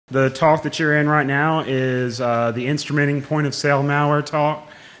The talk that you're in right now is the instrumenting point of sale malware talk.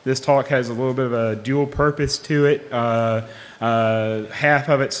 This talk has a little bit of a dual purpose to it. Half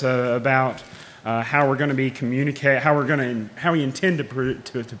of it's about how we're going to be how we intend to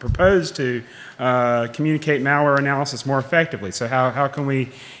propose to communicate malware analysis more effectively. So how can we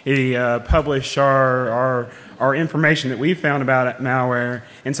publish our information that we found about malware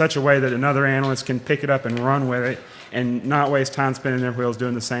in such a way that another analyst can pick it up and run with it and not waste time spinning their wheels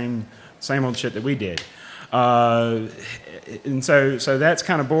doing the same old shit that we did. And so that's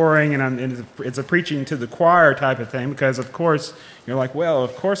kind of boring, and it's a preaching to the choir type of thing, because of course you're like, well,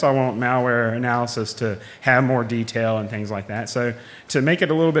 of course I want malware analysis to have more detail and things like that. So to make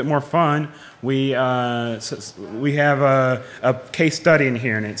it a little bit more fun, we have a case study in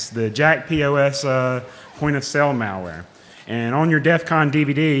here, and it's the Jack PoS point of sale malware. And on your DEF CON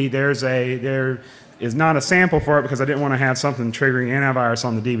DVD, there is not a sample for it because I didn't want to have something triggering antivirus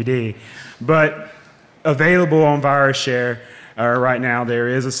on the DVD, but available on VirusShare right now. There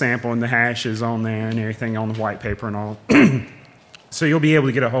is a sample, and the hash is on there and everything on the white paper and all. So you'll be able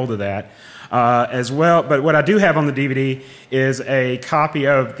to get a hold of that as well. But what I do have on the DVD is a copy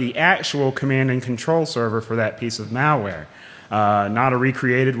of the actual command and control server for that piece of malware. Not a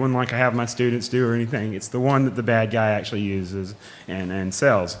recreated one like I have my students do or anything. It's the one that the bad guy actually uses and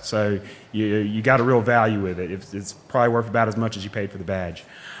sells. So you got a real value with it. It's probably worth about as much as you paid for the badge.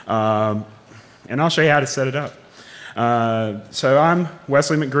 And I'll show you how to set it up. So I'm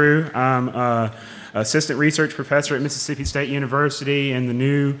Wesley McGrew. I'm assistant research professor at Mississippi State University in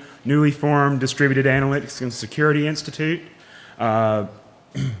the newly formed Distributed Analytics and Security Institute. For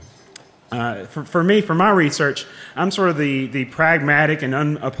me, for my research, I'm sort of the pragmatic and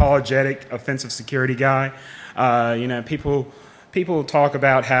unapologetic offensive security guy. People talk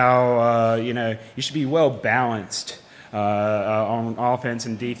about how you should be well balanced on offense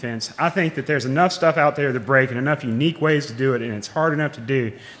and defense. I think that there's enough stuff out there to break and enough unique ways to do it, and it's hard enough to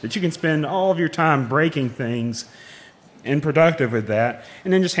do that you can spend all of your time breaking things and productive with that,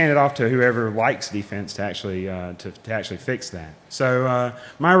 and then just hand it off to whoever likes defense to actually fix that. So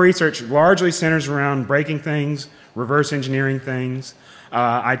my research largely centers around breaking things, reverse engineering things.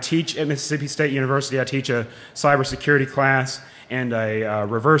 I teach at Mississippi State University. I teach a cybersecurity class and a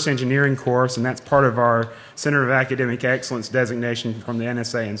reverse engineering course, and that's part of our Center of Academic Excellence designation from the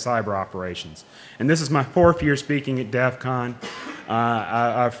NSA in cyber operations. And this is my 4th year speaking at DEF CON.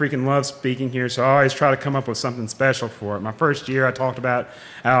 I freaking love speaking here, so I always try to come up with something special for it. My first year, I talked about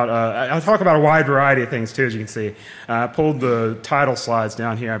I talk about a wide variety of things too, as you can see. I pulled the title slides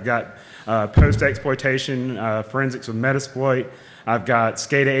down here. I've got post-exploitation forensics with Metasploit. I've got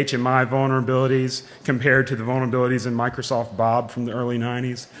SCADA HMI vulnerabilities compared to the vulnerabilities in Microsoft Bob from the early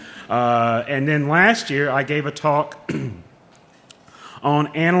 90s. And then last year, I gave a talk on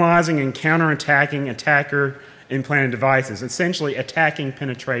analyzing and counterattacking attacker-implanted devices, essentially attacking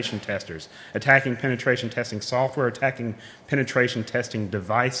penetration testers, attacking penetration testing software, attacking penetration testing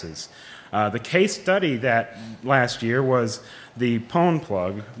devices. The case study that last year was the Pwn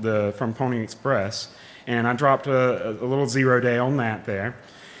plug from Pony Express, and I dropped a little 0-day on that there.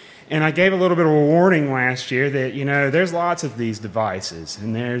 And I gave a little bit of a warning last year that, there's lots of these devices,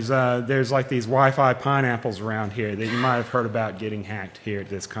 and there's like these Wi-Fi pineapples around here that you might have heard about getting hacked here at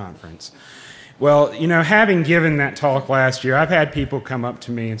this conference. Well, having given that talk last year, I've had people come up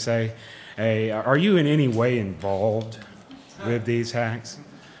to me and say, hey, are you in any way involved with these hacks,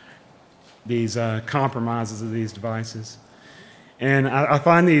 these compromises of these devices? And I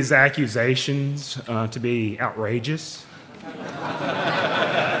find these accusations to be outrageous.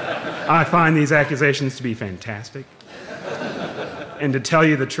 I find these accusations to be fantastic. And to tell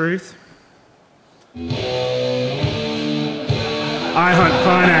you the truth, I hunt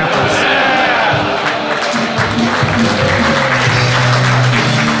pineapples.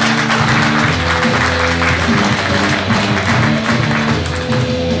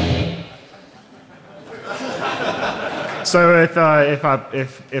 So if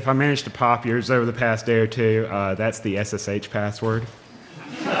I manage to pop yours over the past day or two, that's the SSH password.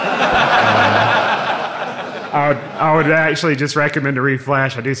 I would actually just recommend to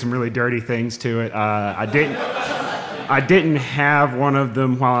reflash. I do some really dirty things to it. I didn't have one of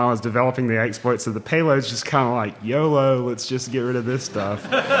them while I was developing the exploit, so the payload's just kind of like, YOLO, let's just get rid of this stuff.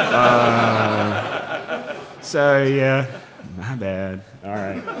 So yeah, my bad. All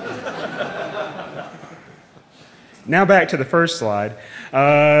right. Now back to the first slide.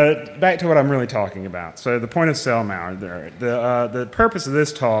 Back to what I'm really talking about. So the point of sale malware. The purpose of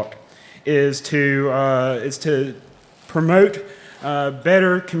this talk is to promote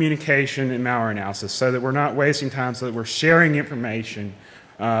better communication in malware analysis, so that we're not wasting time, so that we're sharing information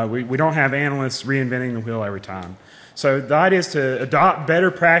We don't have analysts reinventing the wheel every time. So the idea is to adopt better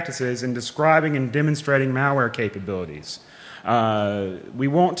practices in describing and demonstrating malware capabilities. We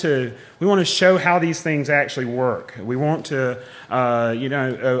want to show how these things actually work. We want to,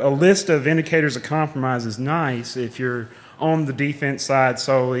 a list of indicators of compromise is nice if you're on the defense side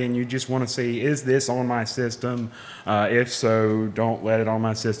solely and you just want to see, is this on my system? If so, don't let it on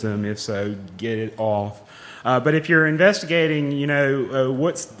my system. If so, get it off. But if you're investigating,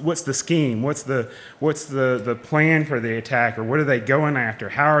 what's the scheme? What's the plan for the attacker? What are they going after?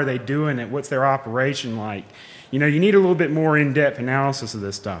 How are they doing it? What's their operation like? You need a little bit more in-depth analysis of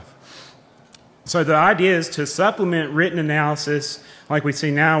this stuff. So the idea is to supplement written analysis, like we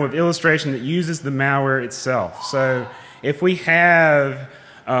see now, with illustration that uses the malware itself. So if we have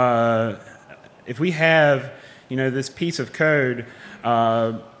this piece of code,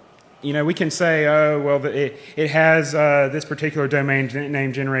 we can say, oh, well, it has this particular domain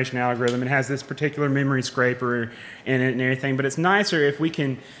name generation algorithm. It has this particular memory scraper in it and everything. But it's nicer if we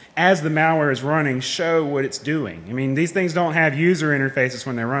can, as the malware is running, show what it's doing. I mean, these things don't have user interfaces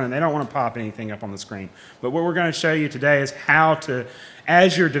when they're running. They don't want to pop anything up on the screen. But what we're going to show you today is how to,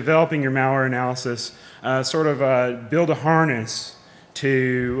 as you're developing your malware analysis, build a harness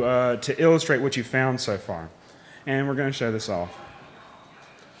to illustrate what you found so far. And we're going to show this off.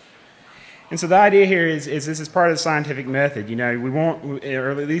 And so the idea here is this is part of the scientific method. We want,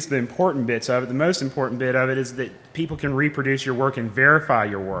 or at least the important bits of it, the most important bit of it is that people can reproduce your work and verify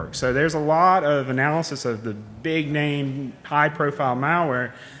your work. So there's a lot of analysis of the big name, high profile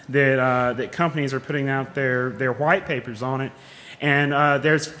malware that companies are putting out their white papers on it. And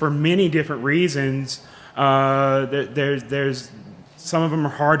there's, for many different reasons, there's some of them are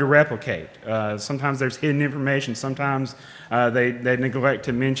hard to replicate. Sometimes there's hidden information. Sometimes they neglect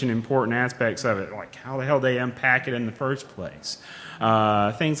to mention important aspects of it, like how the hell they unpack it in the first place.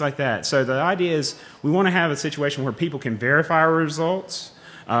 Things like that. So the idea is we want to have a situation where people can verify our results,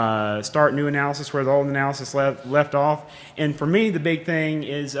 start new analysis where the old analysis left off. And for me, the big thing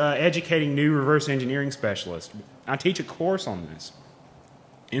is educating new reverse engineering specialists. I teach a course on this.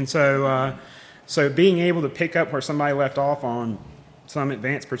 And so being able to pick up where somebody left off on some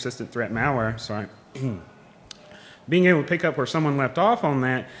advanced persistent threat malware, being able to pick up where someone left off on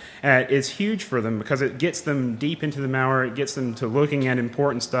that is huge for them because it gets them deep into the malware, it gets them to looking at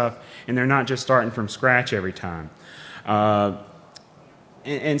important stuff, and they're not just starting from scratch every time.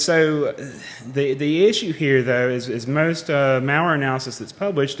 And so the issue here, though, is most malware analysis that's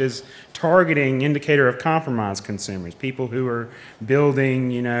published is targeting indicator of compromise consumers, people who are building,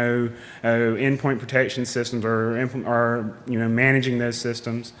 endpoint protection systems or managing those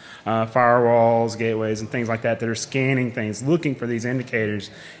systems, firewalls, gateways, and things like that are scanning things, looking for these indicators.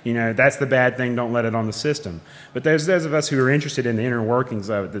 That's the bad thing. Don't let it on the system. But there's those of us who are interested in the inner workings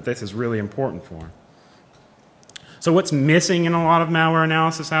of it that this is really important for. So what's missing in a lot of malware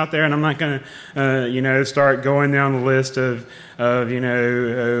analysis out there, and I'm not going to, start going down the list of Mandy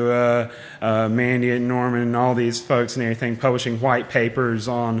and Norman and all these folks and everything publishing white papers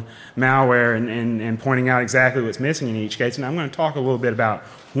on malware and pointing out exactly what's missing in each case. And I'm going to talk a little bit about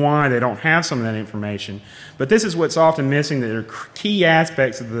why they don't have some of that information. But this is what's often missing, that are key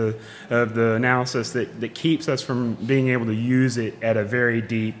aspects of the analysis that keeps us from being able to use it at a very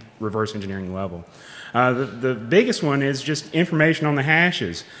deep reverse engineering level. The biggest one is just information on the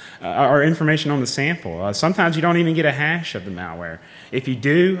hashes or information on the sample. Sometimes you don't even get a hash of the malware. If you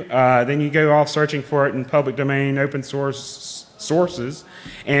do, then you go off searching for it in public domain, open source sources,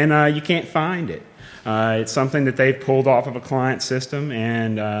 and you can't find it. It's something that they've pulled off of a client system,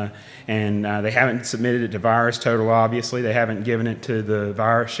 and they haven't submitted it to VirusTotal, obviously. They haven't given it to the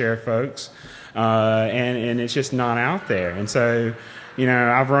VirusShare folks, and it's just not out there. And so,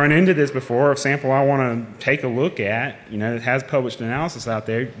 I've run into this before. A sample I want to take a look at, it has published analysis out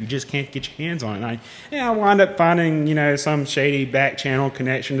there. You just can't get your hands on it. And I wind up finding, some shady back channel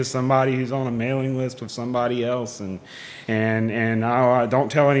connection to somebody who's on a mailing list with somebody else, and don't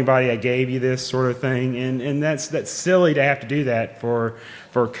tell anybody I gave you this sort of thing. And that's silly to have to do that for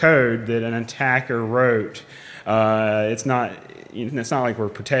code that an attacker wrote. It's not like we're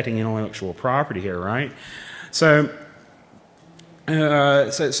protecting intellectual property here, right? So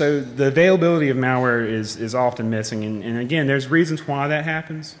the availability of malware is often missing, and again, there's reasons why that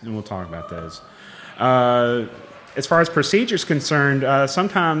happens, and we'll talk about those. As far as procedures concerned,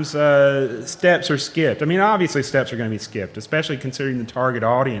 sometimes steps are skipped. I mean, obviously steps are going to be skipped, especially considering the target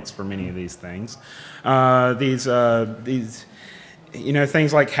audience for many of these things. Things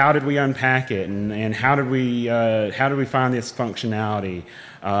like how did we unpack it, and how did we find this functionality.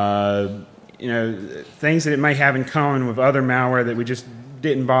 Things that it may have in common with other malware that we just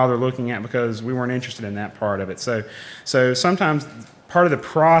didn't bother looking at because we weren't interested in that part of it. So sometimes part of the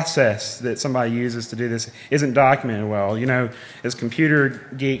process that somebody uses to do this isn't documented well. You know, as computer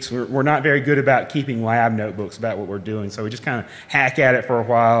geeks, we're not very good about keeping lab notebooks about what we're doing, so we just kind of hack at it for a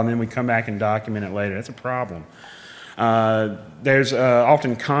while and then we come back and document it later. That's a problem. There's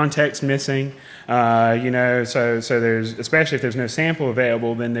often context missing. You know, so there's, especially if there's no sample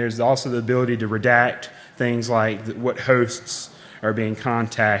available, then there's also the ability to redact things like what hosts are being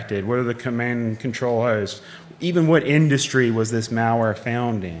contacted, what are the command and control hosts, even what industry was this malware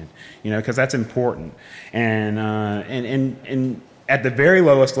found in, you know, because that's important. And at the very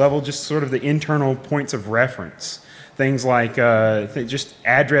lowest level, just sort of the internal points of reference. Things like just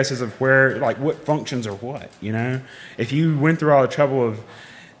addresses of where, like what functions are what, you know. If you went through all the trouble of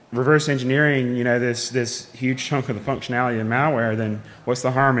reverse engineering, you know, this huge chunk of the functionality of malware, then what's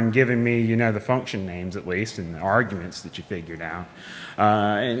the harm in giving me, you know, the function names at least and the arguments that you figured out?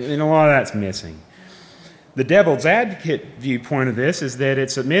 And a lot of that's missing. The devil's advocate viewpoint of this is that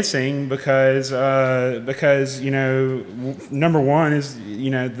it's missing because you know, number one is, you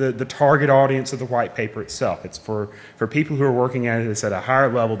know, the target audience of the white paper itself. It's for people who are working at it at a higher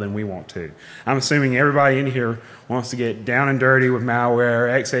level than we want to. I'm assuming everybody in here wants to get down and dirty with malware,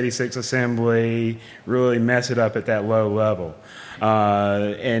 x86 assembly, really mess it up at that low level.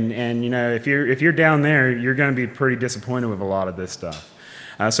 And you know, if you're down there, you're going to be pretty disappointed with a lot of this stuff.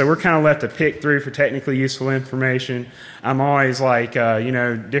 So we're kind of left to pick through for technically useful information. I'm always like, you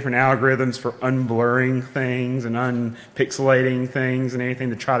know, different algorithms for unblurring things and unpixelating things and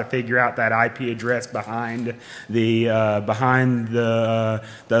anything to try to figure out that IP address behind the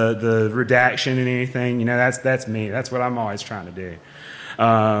redaction and anything. You know, that's me. That's what I'm always trying to do.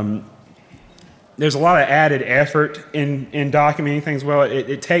 There's a lot of added effort in documenting things well.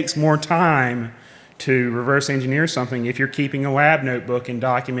 It takes more time to reverse engineer something if you're keeping a lab notebook and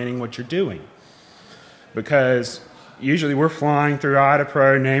documenting what you're doing. Because usually we're flying through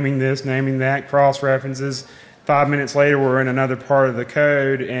IDAPRO, naming this, naming that, cross-references. 5 minutes later we're in another part of the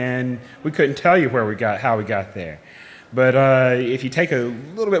code and we couldn't tell you how we got there. But if you take a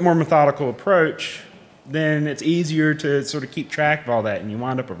little bit more methodical approach, then it's easier to sort of keep track of all that and you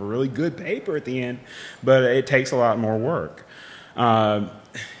wind up with a really good paper at the end, but it takes a lot more work.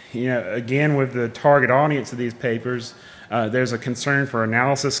 You know, again, with the target audience of these papers, there's a concern for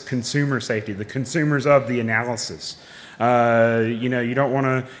analysis consumer safety, the consumers of the analysis. You know, you don't want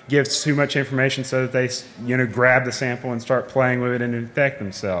to give too much information so that they, you know, grab the sample and start playing with it and infect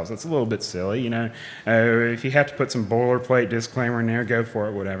themselves. That's a little bit silly, you know. If you have to put some boilerplate disclaimer in there, go for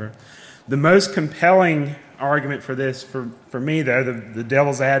it, whatever. The most compelling argument for this, for me though, the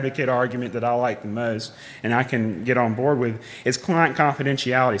devil's advocate argument that I like the most and I can get on board with is client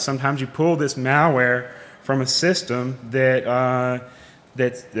confidentiality. Sometimes you pull this malware from a system that's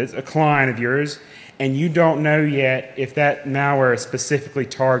a client of yours and you don't know yet if that malware is specifically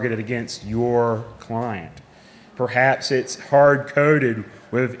targeted against your client. Perhaps it's hard-coded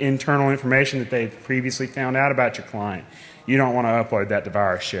with internal information that they've previously found out about your client. You don't want to upload that to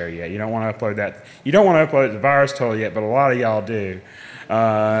virus share yet. You don't want to upload that. You don't want to upload it to virus total yet, but a lot of y'all do.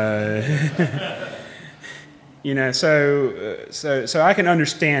 You know, so I can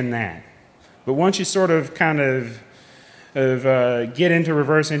understand that. But once you sort of kind of get into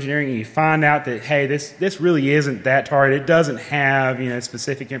reverse engineering and you find out that, hey, this really isn't that target, it doesn't have, you know,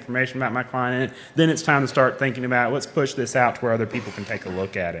 specific information about my client in it, then it's time to start thinking about, let's push this out to where other people can take a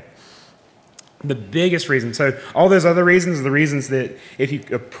look at it. The biggest reason, so all those other reasons are the reasons that if you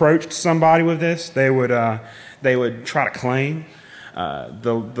approached somebody with this, they would try to claim.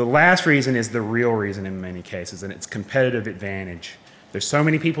 The last reason is the real reason in many cases, and it's competitive advantage. There's so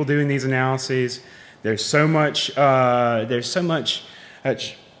many people doing these analyses. There's so much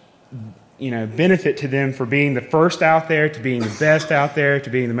you know, benefit to them for being the first out there, to being the best out there,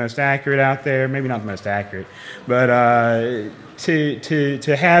 to being the most accurate out there. Maybe not the most accurate, but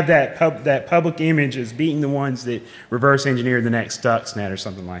to have that public image as being the ones that reverse engineer the next Stuxnet or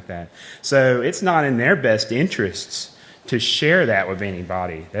something like that. So it's not in their best interests to share that with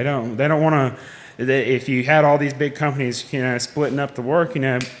anybody. They don't want to. If you had all these big companies, you know, splitting up the work, you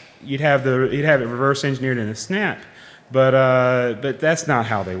know, you'd have it reverse engineered in a snap. But that's not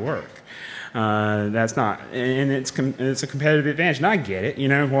how they work. That's not, and it's a competitive advantage, and I get it. You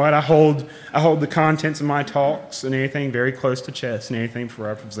know what? I hold the contents of my talks and anything very close to chest and anything to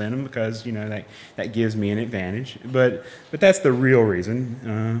represent them because, you know, that gives me an advantage. But that's the real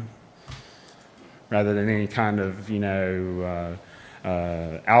reason, rather than any kind of, you know,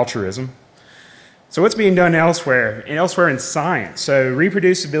 altruism. So what's being done elsewhere? Elsewhere in science. So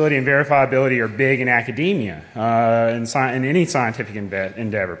reproducibility and verifiability are big in academia, in any scientific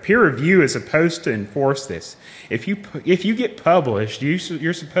endeavor. Peer review is supposed to enforce this. If you get published,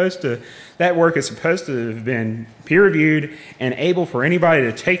 you're supposed to, that work is supposed to have been peer reviewed and able for anybody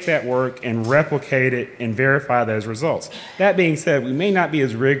to take that work and replicate it and verify those results. That being said, we may not be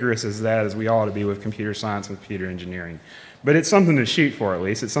as rigorous as that as we ought to be with computer science and computer engineering. But it's something to shoot for, at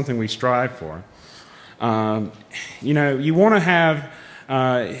least. It's something we strive for. You know, you want to have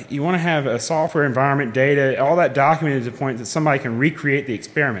a software environment, data, all that documented to the point that somebody can recreate the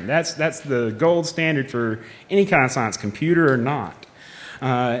experiment. That's the gold standard for any kind of science, computer or not.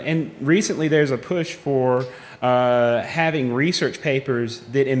 And recently there's a push for having research papers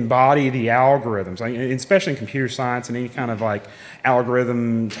that embody the algorithms, like, especially in computer science and any kind of like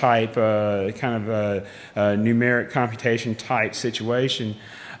algorithm type, numeric computation type situation.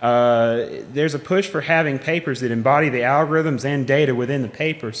 There's a push for having papers that embody the algorithms and data within the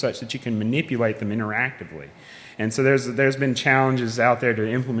paper such that you can manipulate them interactively. And so there's been challenges out there to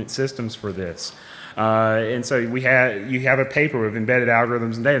implement systems for this. And so you have a paper with embedded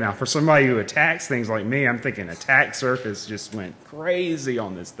algorithms and data. Now, for somebody who attacks things like me, I'm thinking attack surface just went crazy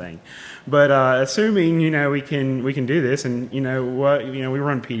on this thing. But assuming we can do this, and we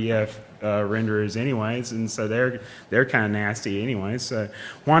run PDF renderers anyways, and so they're kind of nasty anyways. So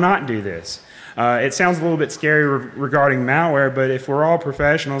why not do this? It sounds a little bit scary regarding malware, but if we're all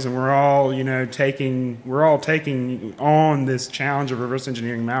professionals and we're all taking on this challenge of reverse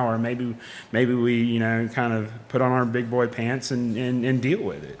engineering malware, maybe we kind of put on our big boy pants and deal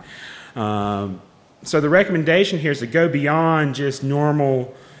with it. So the recommendation here is to go beyond just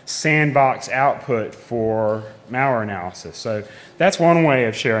normal sandbox output for malware analysis. So that's one way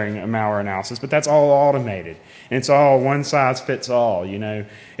of sharing a malware analysis, but that's all automated. And it's all one size fits all.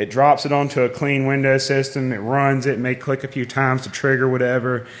 It drops it onto a clean Windows system, it runs it, may click a few times to trigger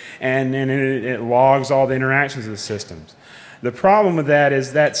whatever, and then it logs all the interactions of the systems. The problem with that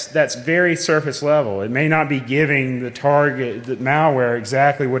is that's very surface level. It may not be giving the target, the malware,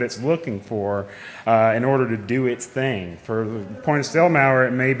 exactly what it's looking for in order to do its thing. For point-of-sale malware,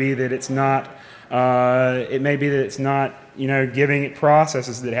 it may be that it's not. Giving it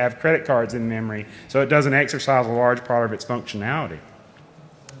processes that have credit cards in memory, so it doesn't exercise a large part of its functionality.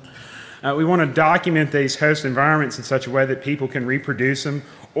 We want to document these host environments in such a way that people can reproduce them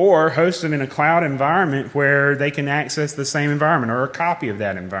or host them in a cloud environment where they can access the same environment or a copy of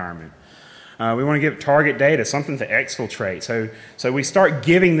that environment. We want to give target data, something to exfiltrate. So we start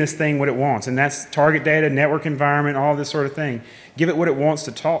giving this thing what it wants, and that's target data, network environment, all this sort of thing. Give it what it wants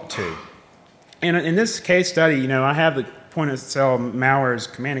to talk to. And in this case study, I have the point-of-sale malware's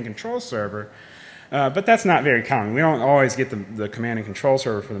command and control server, but that's not very common. We don't always get the command and control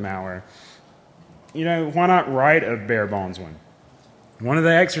server for the malware. Why not write a bare bones one? One of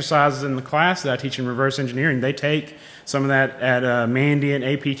the exercises in the class that I teach in reverse engineering, they take some of that at Mandiant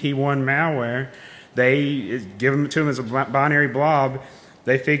APT1 malware, they give them to them as a binary blob,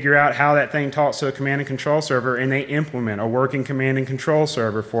 they figure out how that thing talks to a command and control server, and they implement a working command and control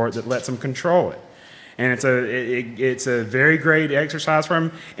server for it that lets them control it. And it's a very great exercise for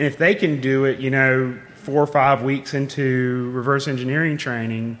them. And if they can do it, 4 or 5 weeks into reverse engineering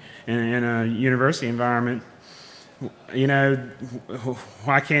training in a university environment,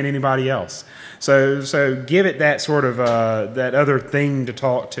 why can't anybody else? So give it that sort of that other thing to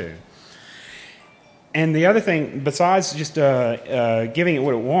talk to. And the other thing, besides just giving it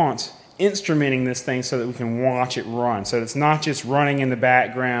what it wants, instrumenting this thing so that we can watch it run, so it's not just running in the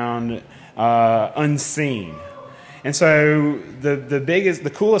background unseen. And so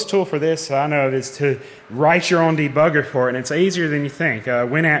the coolest tool for this I know of is to write your own debugger for it, and it's easier than you think.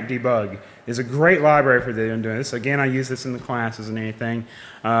 WinApp Debug is a great library for doing this. Again, I use this in the classes and anything.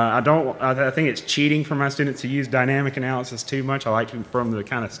 I think it's cheating for my students to use dynamic analysis too much. I like for them to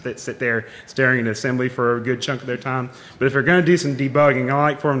kind of sit there staring at assembly for a good chunk of their time. But if they're going to do some debugging, I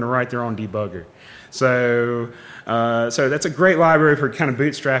like for them to write their own debugger. So that's a great library for kind of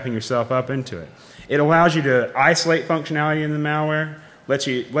bootstrapping yourself up into it. It allows you to isolate functionality in the malware, lets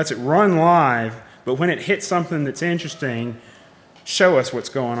it run live, but when it hits something that's interesting, show us what's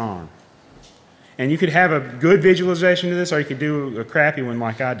going on. And you could have a good visualization of this, or you could do a crappy one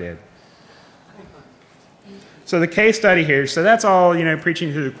like I did. So the case study here, so that's all,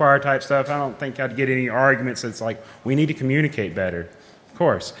 preaching to the choir type stuff. I don't think I'd get any arguments that's like, we need to communicate better. Of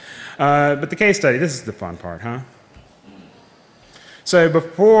course. But the case study, this is the fun part, huh? So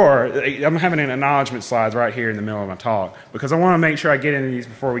before, I'm having an acknowledgement slides right here in the middle of my talk, because I want to make sure I get into these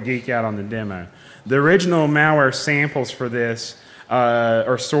before we geek out on the demo. The original malware samples for this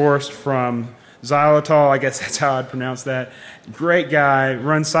are sourced from Xylitol, I guess that's how I'd pronounce that. Great guy,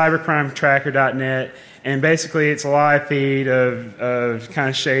 runs cybercrimetracker.net, and basically it's a live feed of kind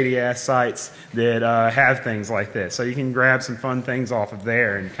of shady ass sites that have things like this. So you can grab some fun things off of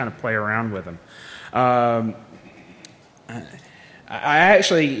there and kind of play around with them. I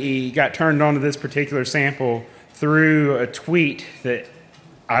actually got turned on to this particular sample through a tweet that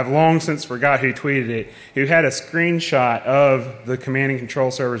I've long since forgot who tweeted it, who had a screenshot of the command and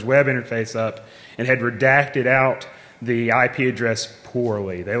control server's web interface up and had redacted out the IP address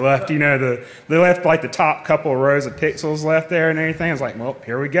poorly. They left, you know, they left like the top couple of rows of pixels left there and everything. I was like, well,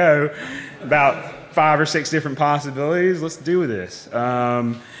 here we go. About 5 or 6 different possibilities. Let's do this.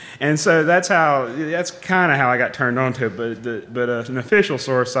 And so that's kind of how I got turned on to it. But an official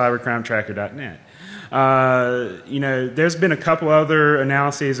source, cybercrimetracker.net. You know, there's been a couple other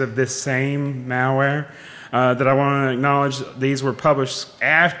analyses of this same malware that I want to acknowledge. These were published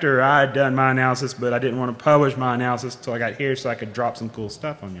after I had done my analysis, but I didn't want to publish my analysis until I got here so I could drop some cool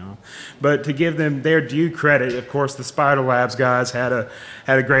stuff on y'all. But to give them their due credit, of course, the Spider Labs guys had a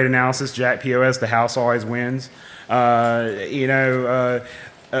great analysis. Jack POS, the house always wins. You know,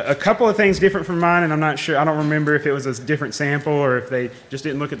 a couple of things different from mine, and I'm not sure. I don't remember if it was a different sample or if they just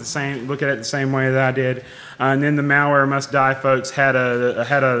didn't look at it the same way that I did. And then the Malware Must Die folks had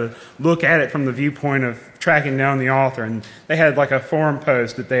a look at it from the viewpoint of tracking down the author, and they had like a forum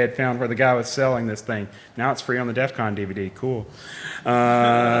post that they had found where the guy was selling this thing. Now it's free on the DEF CON DVD. Cool.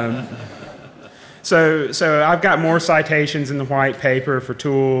 So I've got more citations in the white paper for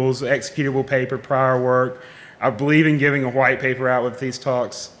tools, executable paper, prior work. I believe in giving a white paper out with these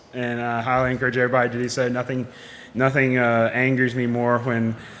talks, and I highly encourage everybody to do so. Nothing angers me more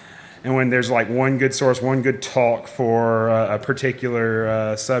when there's like one good source, one good talk for a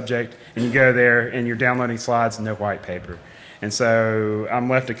particular subject, and you go there and you're downloading slides and no white paper. And so I'm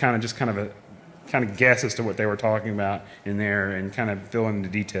left to kind of guess as to what they were talking about in there and kind of fill in the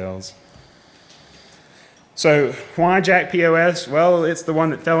details. So why Jack POS? Well, it's the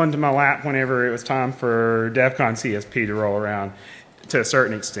one that fell into my lap whenever it was time for DEF CON CSP to roll around to a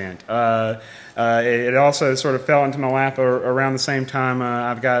certain extent. It also sort of fell into my lap around the same time.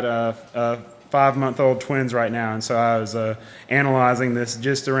 I've got 5-month-old twins right now, and so I was analyzing this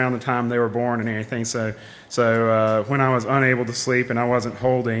just around the time they were born and everything. So when I was unable to sleep and I wasn't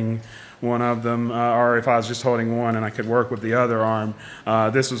holding one of them, or if I was just holding one and I could work with the other arm,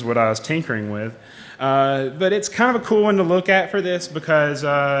 this was what I was tinkering with. But it's kind of a cool one to look at for this because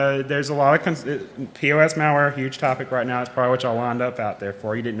there's a lot of POS malware, huge topic right now. It's probably what y'all lined up out there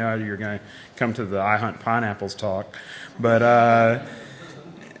for. You didn't know you were going to come to the I Hunt Pineapples talk. But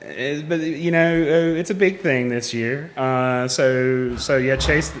you know, it's a big thing this year. So yeah,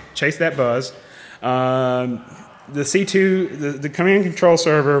 chase that buzz. The C2, the command control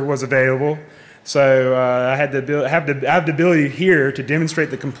server was available. So I have the ability here to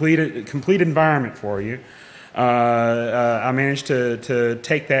demonstrate the complete environment for you. I managed to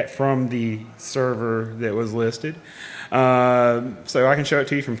take that from the server that was listed. So I can show it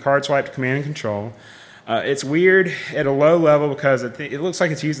to you from card swipe to command and control. It's weird at a low level because it looks like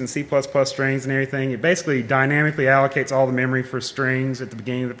it's using C++ strings and everything. It basically dynamically allocates all the memory for strings at the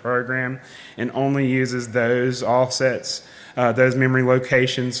beginning of the program and only uses those offsets, those memory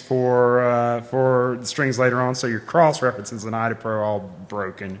locations for the strings later on. So your cross references and IDAPRO are all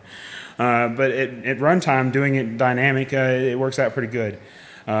broken. But at runtime, doing it dynamic, it works out pretty good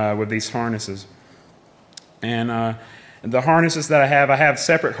with these harnesses. And the harnesses that I have a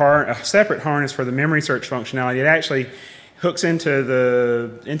separate harness for the memory search functionality. It actually hooks into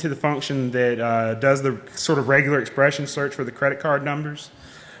the function that does the sort of regular expression search for the credit card numbers.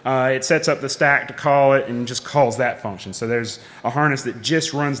 It sets up the stack to call it and just calls that function. So there's a harness that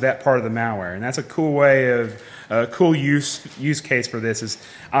just runs that part of the malware, and that's a cool way of cool use case for this. Is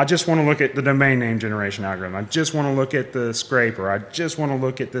I just want to look at the domain name generation algorithm. I just want to look at the scraper. I just want to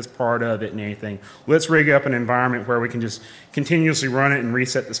look at this part of it and anything. Let's rig up an environment where we can just continuously run it and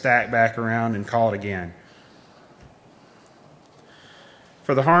reset the stack back around and call it again.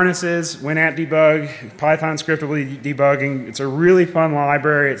 For the harnesses, WinApp debug, Python scriptable debugging, it's a really fun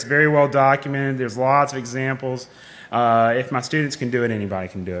library. It's very well documented. There's lots of examples. If my students can do it, anybody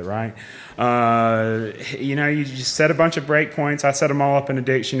can do it, right? You know, you just set a bunch of breakpoints. I set them all up in a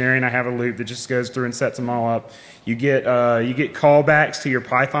dictionary, and I have a loop that just goes through and sets them all up. You get callbacks to your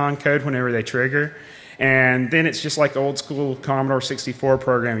Python code whenever they trigger. And then it's just like old school Commodore 64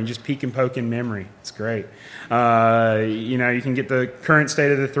 programming, just peek and poke in memory. It's great. You know, you can get the current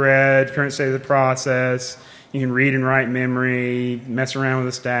state of the thread, current state of the process. You can read and write memory, mess around with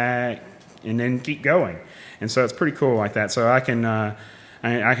the stack, and then keep going. And so it's pretty cool like that. So I can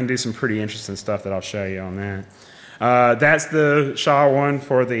I can do some pretty interesting stuff that I'll show you on that. That's the SHA-1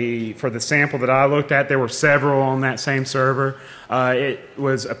 for the sample that I looked at. There were several on that same server. It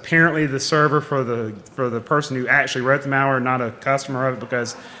was apparently the server for the person who actually wrote the malware, not a customer of it,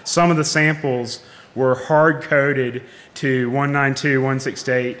 because some of the samples were hard-coded to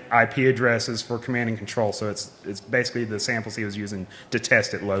 192.168 IP addresses for command and control. So it's basically the samples he was using to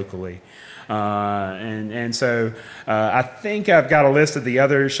test it locally. So I think I've got a list of the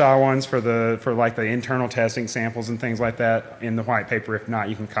other SHA-1s for like the internal testing samples and things like that in the white paper. If not,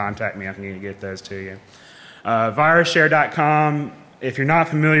 you can contact me. I can get those to you. VirusShare.com. If you're not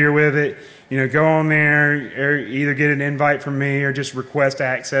familiar with it, go on there, or either get an invite from me or just request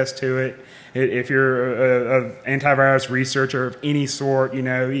access to it. If you're an antivirus researcher of any sort,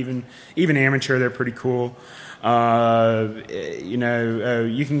 even amateur, they're pretty cool. You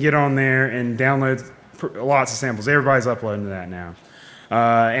can get on there and download lots of samples. Everybody's uploading to that now.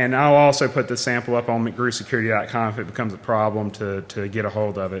 And I'll also put the sample up on McGrewSecurity.com if it becomes a problem to get a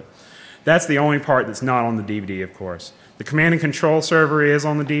hold of it. That's the only part that's not on the DVD, of course. The command and control server is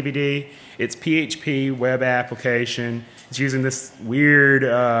on the DVD. It's PHP web application. It's using this weird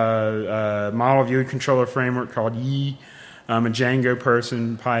model view controller framework called Yi. I'm a Django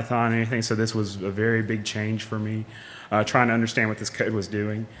person, Python, anything, so this was a very big change for me, trying to understand what this code was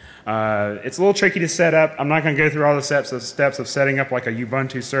doing. It's a little tricky to set up. I'm not going to go through all the steps of setting up like a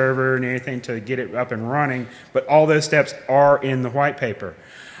Ubuntu server and anything to get it up and running, but all those steps are in the white paper.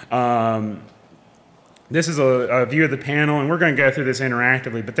 This is a view of the panel, and we're going to go through this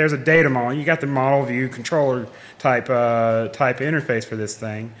interactively, but there's a data model. You got the model view controller type interface for this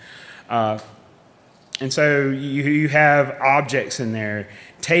thing. And so you have objects in there,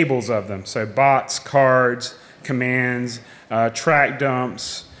 tables of them. So bots, cards, commands, track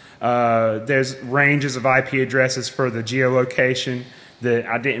dumps. There's ranges of IP addresses for the geolocation that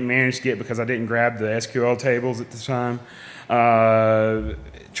I didn't manage to get because I didn't grab the SQL tables at the time.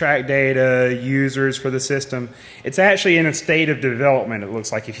 Track data, users for the system. It's actually in a state of development, it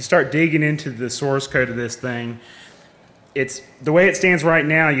looks like. If you start digging into the source code of this thing, it's the way it stands right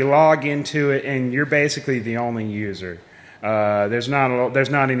now. You log into it, and you're basically the only user. There's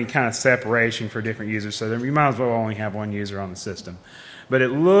not any kind of separation for different users, so you might as well only have one user on the system. But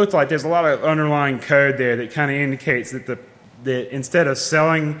it looks like there's a lot of underlying code there that kind of indicates that that instead of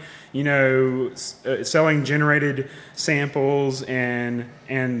selling, selling generated samples and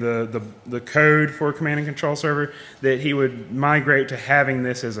the code for a command and control server, that he would migrate to having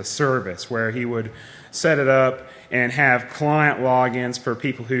this as a service where he would set it up and have client logins for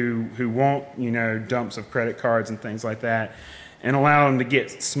people who want, dumps of credit cards and things like that, and allow them to get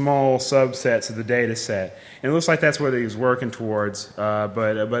small subsets of the data set. And it looks like that's what he was working towards,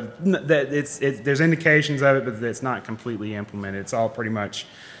 but there's indications of it, but it's not completely implemented. It's all pretty much,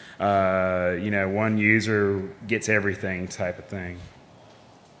 one user gets everything type of thing.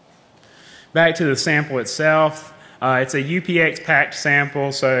 Back to the sample itself. It's a UPX packed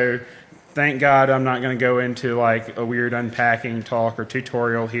sample, so thank God I'm not going to go into like a weird unpacking talk or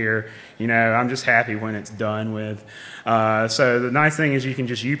tutorial here. I'm just happy when it's done with. So the nice thing is you can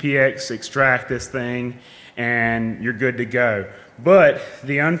just UPX extract this thing and you're good to go. But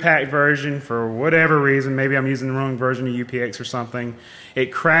the unpacked version, for whatever reason, maybe I'm using the wrong version of UPX or something,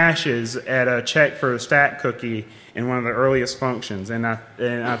 it crashes at a check for a stack cookie in one of the earliest functions. And I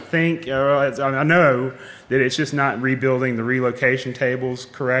think, I know that it's just not rebuilding the relocation tables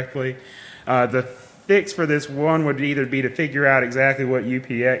correctly. The fix for this one would either be to figure out exactly what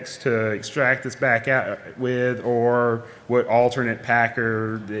UPX to extract this back out with, or what alternate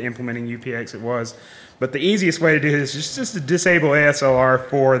packer implementing UPX it was. But the easiest way to do this is just to disable ASLR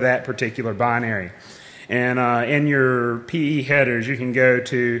for that particular binary. And in your PE headers, you can go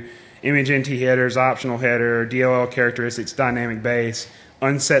to image NT headers, optional header, DLL characteristics, dynamic base,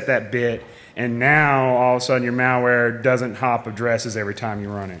 unset that bit, and now all of a sudden your malware doesn't hop addresses every time you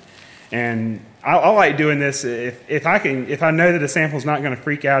run it. And I like doing this if I know that a sample is not going to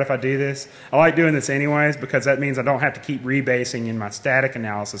freak out if I do this. I like doing this anyways because that means I don't have to keep rebasing in my static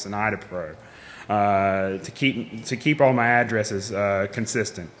analysis in IDAPRO to keep all my addresses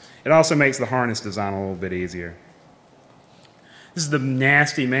consistent. It also makes the harness design a little bit easier. This is the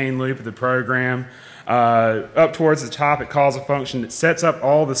nasty main loop of the program. Up towards the top, it calls a function that sets up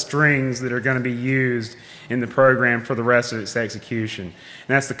all the strings that are going to be used in the program for the rest of its execution. And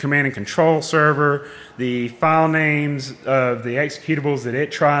that's the command and control server, the file names of the executables that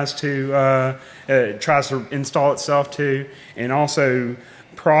it tries to install itself to, and also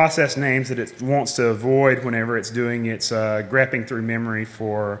process names that it wants to avoid whenever it's doing its grepping through memory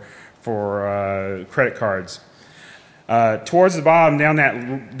for credit cards. Towards the bottom, down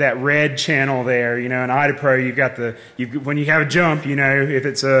that red channel there, you know, in IDAPRO, you've got when you have a jump, you know, if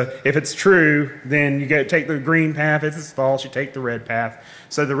it's true, then you take the green path. If it's false, you take the red path.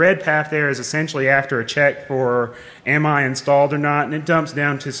 So the red path there is essentially after a check for am I installed or not, and it dumps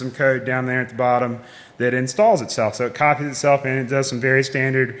down to some code down there at the bottom that installs itself. So it copies itself in, it does some very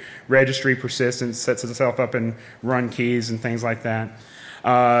standard registry persistence, sets itself up in run keys and things like that.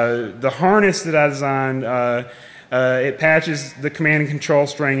 The harness that I designed, it patches the command and control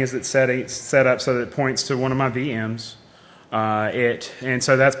string as it's set up so that it points to one of my VMs. And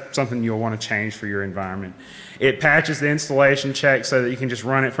so that's something you'll want to change for your environment. It patches the installation check so that you can just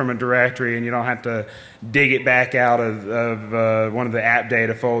run it from a directory and you don't have to dig it back out of one of the app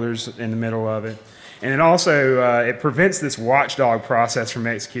data folders in the middle of it. And it also it prevents this watchdog process from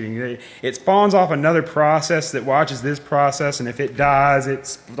executing. It spawns off another process that watches this process, and if it dies, it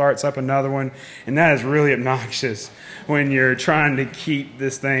starts up another one. And that is really obnoxious when you're trying to keep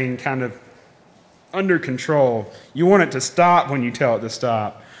this thing kind of under control. You want it to stop when you tell it to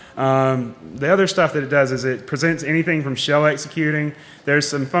stop. The other stuff that it does is it presents anything from shell executing. There's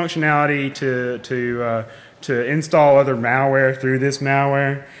some functionality to install other malware through this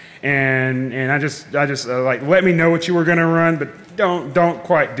malware. And I just like, let me know what you were going to run, but don't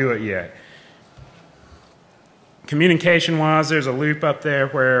quite do it yet. Communication-wise, there's a loop up there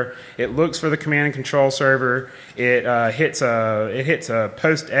where it looks for the command and control server. It hits a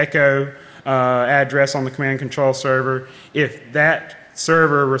post echo address on the command and control server. If that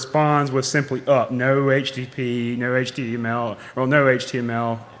server responds with simply up, no HTTP, no HTML, or no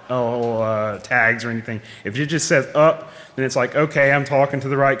HTML tags or anything. If it just says up, then it's like, okay, I'm talking to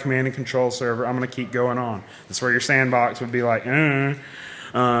the right command and control server. I'm going to keep going on. That's where your sandbox would be like,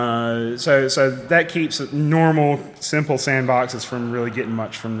 so that keeps normal, simple sandboxes from really getting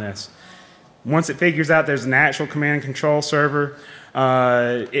much from this. Once it figures out there's an actual command and control server,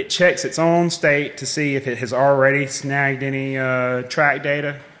 it checks its own state to see if it has already snagged any track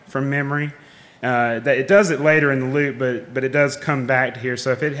data from memory. It does it later in the loop, but it does come back to here.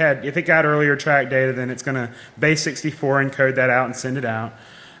 So if it got earlier track data, then it's going to base64 encode that out and send it out.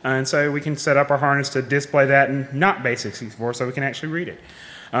 And so we can set up our harness to display that in not base64, so we can actually read it.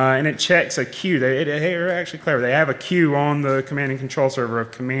 And it checks a queue. They're actually clever. They have a queue on the command and control server of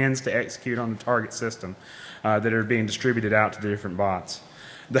commands to execute on the target system that are being distributed out to the different bots.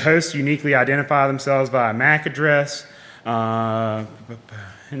 The hosts uniquely identify themselves by a MAC address.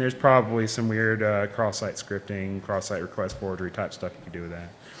 And there's probably some weird cross-site scripting, cross-site request forgery type stuff you can do with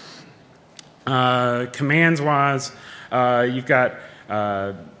that. Commands-wise, you've got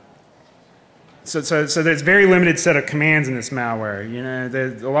so there's a very limited set of commands in this malware. You know,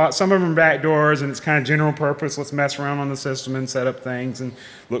 there's some of them are backdoors, and it's kind of general purpose. Let's mess around on the system and set up things and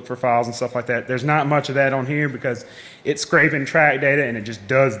look for files and stuff like that. There's not much of that on here because it's scraping track data and it just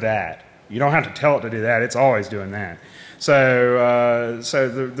does that. You don't have to tell it to do that. It's always doing that. So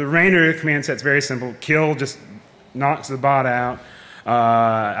the remainder of the command set's very simple. Kill just knocks the bot out.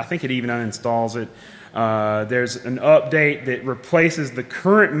 I think it even uninstalls it. There's an update that replaces the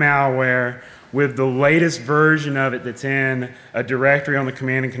current malware with the latest version of it that's in a directory on the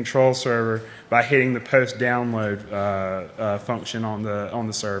command and control server by hitting the post download function on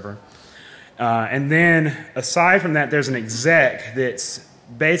the server. And then aside from that, there's an exec that's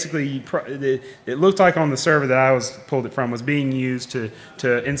basically, it looked like on the server that I pulled it from was being used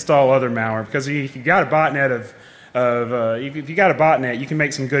to install other malware, because if you got a botnet if you got a botnet, you can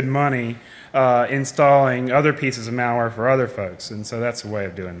make some good money installing other pieces of malware for other folks, and so that's a way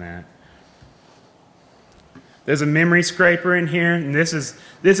of doing that. There's a memory scraper in here, and this is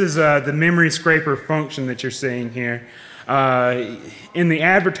the memory scraper function that you're seeing here. In the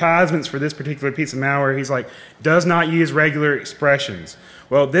advertisements for this particular piece of malware, he's like, does not use regular expressions.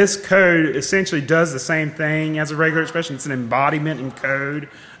 Well, this code essentially does the same thing as a regular expression. It's an embodiment in code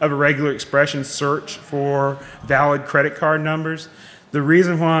of a regular expression search for valid credit card numbers. The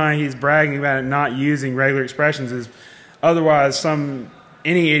reason why he's bragging about it not using regular expressions is otherwise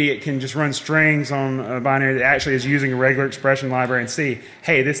any idiot can just run strings on a binary that actually is using a regular expression library and see,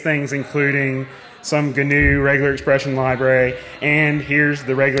 hey, this thing's including some GNU regular expression library, and here's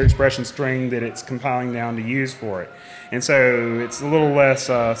the regular expression string that it's compiling down to use for it. And so it's a little less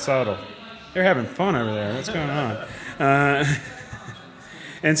subtle. They're having fun over there. What's going on?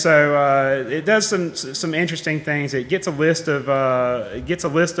 And so it does some interesting things. It gets a list of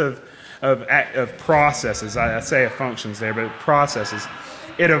processes. I say of functions there, but processes.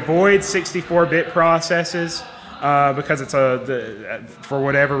 It avoids 64-bit processes because it's for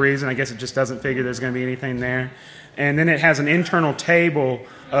whatever reason. I guess it just doesn't figure there's going to be anything there. And then it has an internal table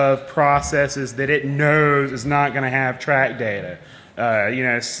of processes that it knows is not going to have track data.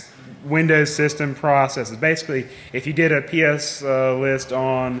 Windows system processes. Basically, if you did a PS list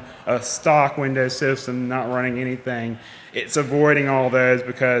on a stock Windows system not running anything, it's avoiding all those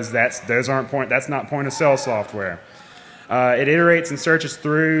because that's not point of sale software. It iterates and searches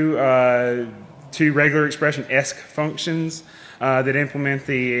through two regular expression-esque functions that implement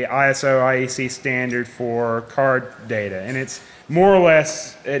the ISO IEC standard for card data, and it's more or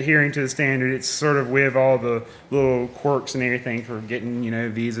less adhering to the standard. It's sort of with all the little quirks and everything for getting,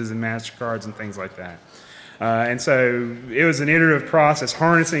 Visas and MasterCards and things like that. And so it was an iterative process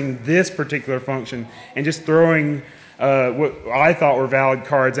harnessing this particular function and just throwing what I thought were valid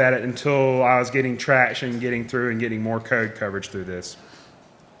cards at it until I was getting traction, getting through, and getting more code coverage through this.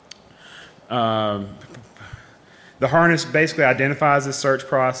 The harness basically identifies the search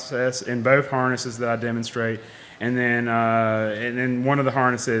process in both harnesses that I demonstrate. And then one of the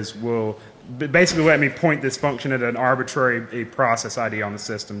harnesses will basically let me point this function at an arbitrary process ID on the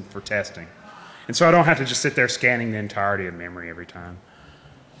system for testing. And so I don't have to just sit there scanning the entirety of memory every time.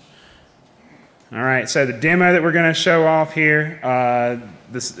 All right, so the demo that we're going to show off here,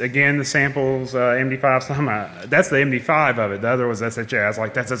 again, the samples, MD5, that's the MD5 of it. The other was SHA. I was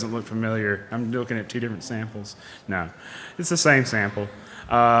like, that doesn't look familiar. I'm looking at two different samples. No, it's the same sample.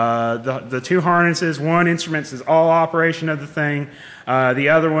 The two harnesses, one instruments is all operation of the thing. The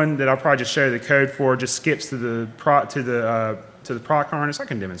other one that I'll probably just show you the code for just skips to the proc harness. I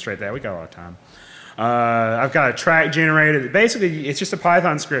can demonstrate that. We got a lot of time. I've got a track generator. Basically, it's just a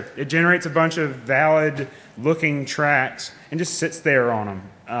Python script. It generates a bunch of valid-looking tracks and just sits there on them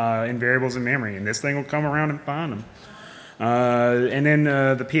in variables in memory, and this thing will come around and find them. And then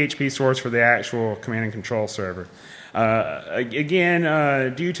the PHP source for the actual command and control server. Again,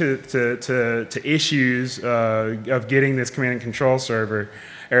 due to issues of getting this command and control server,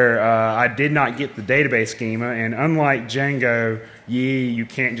 I did not get the database schema, and unlike Django, you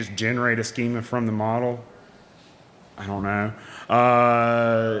can't just generate a schema from the model. I don't know.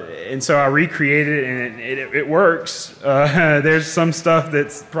 And so I recreated it, and it works. There's some stuff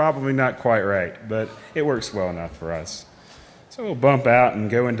that's probably not quite right, but it works well enough for us. So we'll bump out and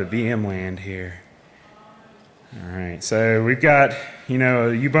go into VM land here. All right, so we've got, a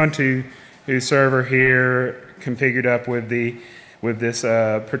Ubuntu server here configured up with this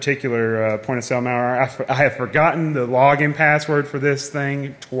particular point of sale malware. I have forgotten the login password for this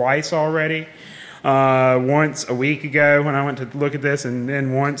thing twice already. Once a week ago when I went to look at this, and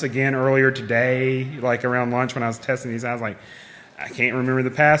then once again earlier today, like around lunch when I was testing these, I was like, I can't remember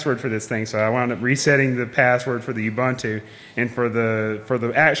the password for this thing, so I wound up resetting the password for the Ubuntu, and for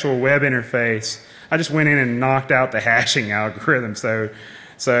the actual web interface, I just went in and knocked out the hashing algorithm. So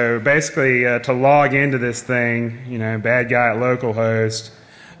basically, to log into this thing, bad guy at localhost,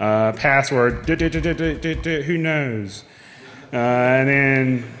 password, who knows, and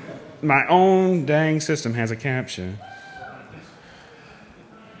then my own dang system has a CAPTCHA.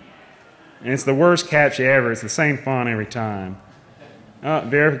 And it's the worst CAPTCHA ever. It's the same font every time.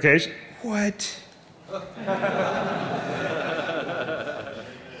 Verification. What?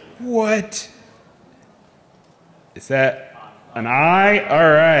 What? Is that an I?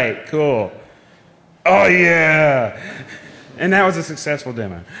 All right, cool. Oh, yeah. And that was a successful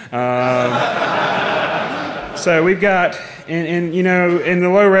demo. So we've got, in the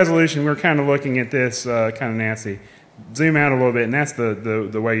low resolution, we're kind of looking at this kind of nasty. Zoom out a little bit, and that's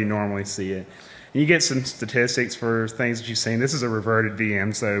the way you normally see it. And you get some statistics for things that you've seen. This is a reverted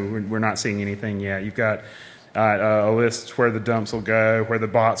VM, so we're not seeing anything yet. You've got a list where the dumps will go, where the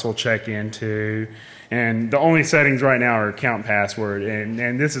bots will check into, and the only settings right now are account password,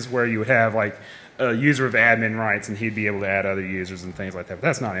 and this is where you would have like a user with admin rights, and he'd be able to add other users and things like that. But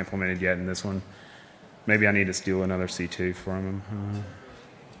that's not implemented yet in this one. Maybe I need to steal another C2 from him.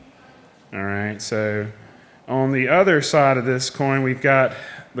 All right, so on the other side of this coin, we've got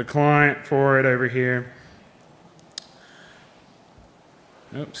the client for it over here.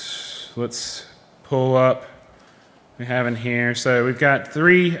 Oops, let's pull up what we have in here. So we've got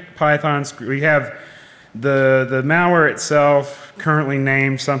 3 Python scripts. We have the malware itself currently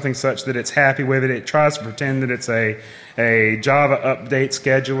named something such that it's happy with it. It tries to pretend that it's a Java update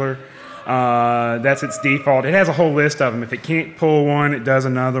scheduler. That's its default. It has a whole list of them. If it can't pull one, it does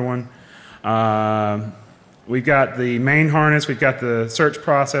another one. We've got the main harness. We've got the search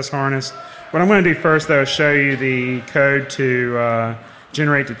process harness. What I'm going to do first, though, is show you the code to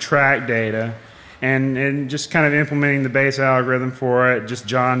generate the track data, and just kind of implementing the base algorithm for it, just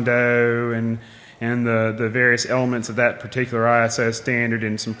John Doe and the various elements of that particular ISO standard,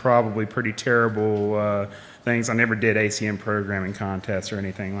 and some probably pretty terrible things. I never did ACM programming contests or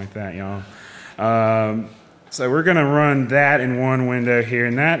anything like that, y'all. So we're going to run that in one window here,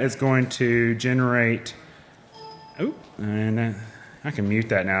 and that is going to generate. Oh, and I can mute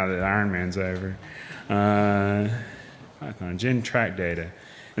that now that Iron Man's over. Python gen track data.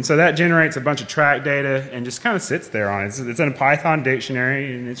 And so that generates a bunch of track data and just kind of sits there on it. It's in a Python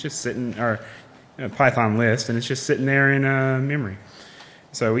dictionary, and it's just sitting, or a Python list, and it's just sitting there in memory.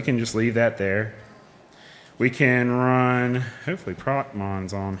 So we can just leave that there. We can run, hopefully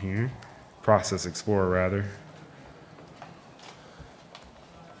Procmon's on here, Process Explorer rather.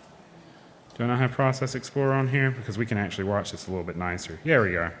 Do I not have Process Explorer on here? Because we can actually watch this a little bit nicer. Yeah,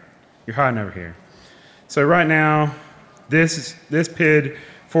 we are. You're hiding over here. So right now, this PID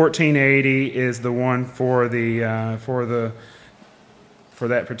 1480 is the one for that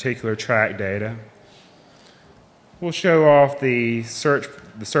particular track data. We'll show off the search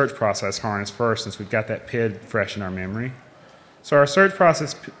process harness first, since we've got that PID fresh in our memory. So our search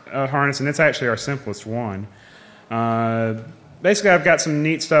process harness, and it's actually our simplest one. Basically, I've got some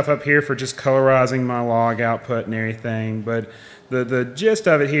neat stuff up here for just colorizing my log output and everything, but the gist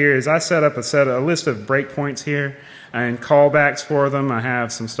of it here is I set up a list of breakpoints here and callbacks for them. I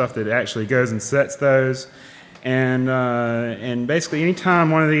have some stuff that actually goes and sets those, and basically anytime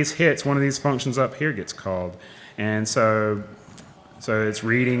one of these hits, one of these functions up here gets called, and so it's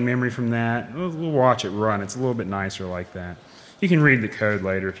reading memory from that. We'll watch it run. It's a little bit nicer like that. You can read the code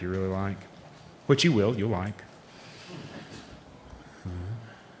later if you really like, which you will. You'll like.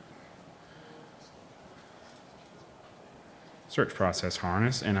 Search process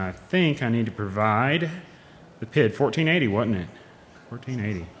harness, and I think I need to provide the PID 1480, wasn't it?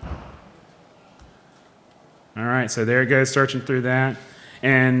 1480. All right, so there it goes, searching through that.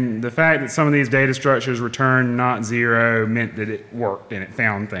 And the fact that some of these data structures return not zero meant that it worked and it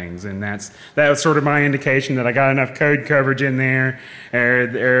found things, and that was sort of my indication that I got enough code coverage in there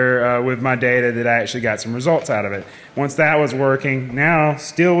with my data that I actually got some results out of it. Once that was working, now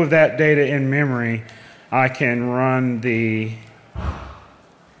still with that data in memory, I can run the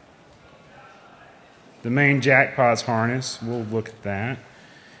main jackpots harness. We'll look at that.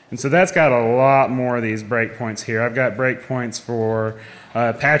 And so that's got a lot more of these breakpoints here. I've got breakpoints for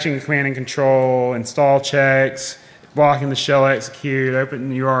patching command and control, install checks, blocking the shell execute,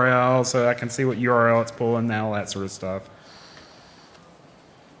 opening the URL so I can see what URL it's pulling, all that sort of stuff.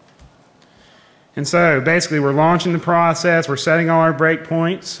 And so basically we're launching the process, we're setting all our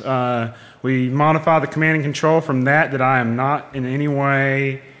breakpoints. We modify the command and control from that I am not in any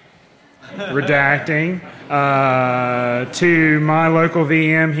way redacting to my local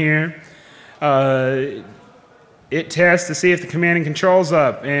VM here. It tests to see if the command and control's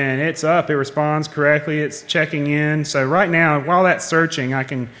up, and it's up, it responds correctly, it's checking in. So right now, while that's searching, I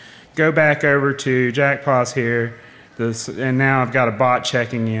can go back over to Jackpots here, and now I've got a bot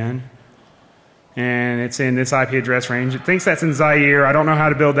checking in. And it's in this IP address range. It thinks that's in Zaire. I don't know how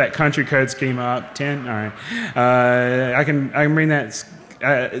to build that country code schema up. 10? All right. I can bring that,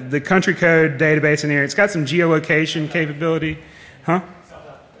 the country code database in here. It's got some geolocation capability. Huh? South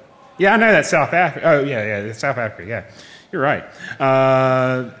Africa. Yeah, I know that's South Africa. Oh, yeah, it's South Africa. Yeah, you're right.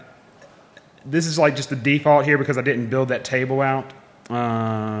 This is like just the default here because I didn't build that table out.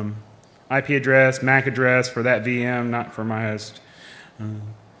 IP address, MAC address for that VM, not for my host.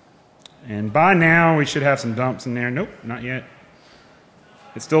 And by now, we should have some dumps in there. Nope, not yet.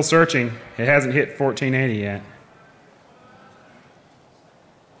 It's still searching. It hasn't hit 1480 yet.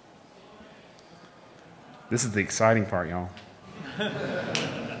 This is the exciting part, y'all.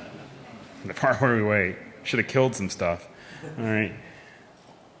 The part where we wait. Should have killed some stuff. All right.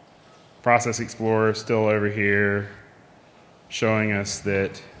 Process Explorer still over here, showing us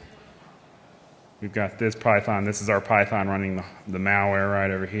that we've got this Python. This is our Python running the malware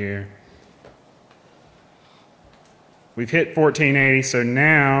right over here. We've hit 1480, so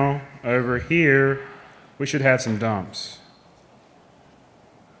now over here we should have some dumps.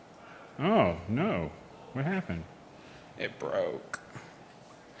 Oh, no. What happened? It broke.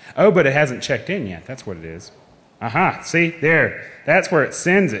 Oh, but it hasn't checked in yet. That's what it is. Aha, see, there. That's where it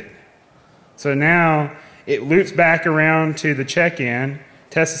sends it. So now it loops back around to the check-in,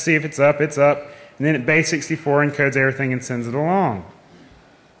 tests to see if it's up, and then it base 64 encodes everything and sends it along.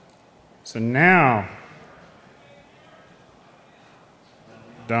 So now,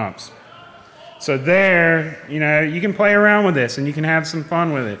 dumps. So there, you can play around with this and you can have some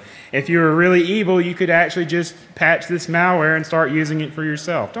fun with it. If you were really evil, you could actually just patch this malware and start using it for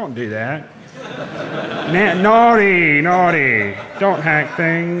yourself. Don't do that. Naughty. Don't hack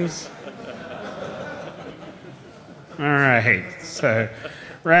things. All right, so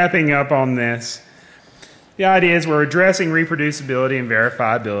wrapping up on this. The idea is we're addressing reproducibility and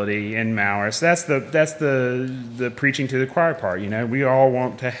verifiability in malware. So that's the preaching to the choir part. You know, we all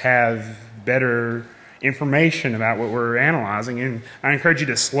want to have better information about what we're analyzing, and I encourage you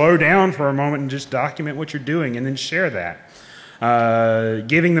to slow down for a moment and just document what you're doing and then share that.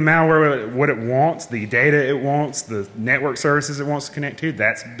 Giving the malware what it wants, the data it wants, the network services it wants to connect to,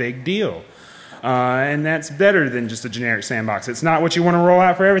 that's a big deal. And that's better than just a generic sandbox. It's not what you want to roll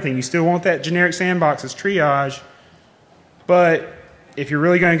out for everything. You still want that generic sandbox as triage, but if you're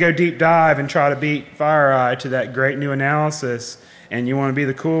really going to go deep dive and try to beat FireEye to that great new analysis and you want to be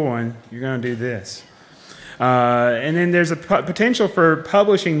the cool one, you're going to do this. And then there's a potential for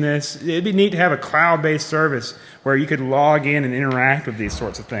publishing this. It'd be neat to have a cloud-based service where you could log in and interact with these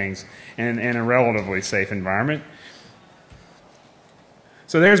sorts of things in a relatively safe environment.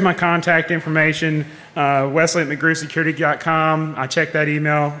 So there's my contact information, Wesley at McGrewSecurity.com. I check that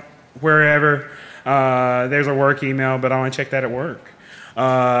email wherever. There's a work email, but I only check that at work.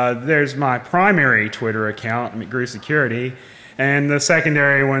 There's my primary Twitter account, McGrew Security, and the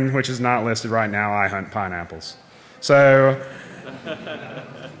secondary one, which is not listed right now, I hunt pineapples. So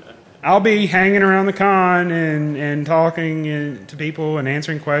I'll be hanging around the con and talking to people and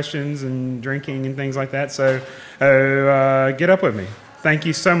answering questions and drinking and things like that. So get up with me. Thank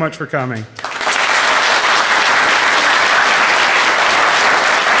you so much for coming.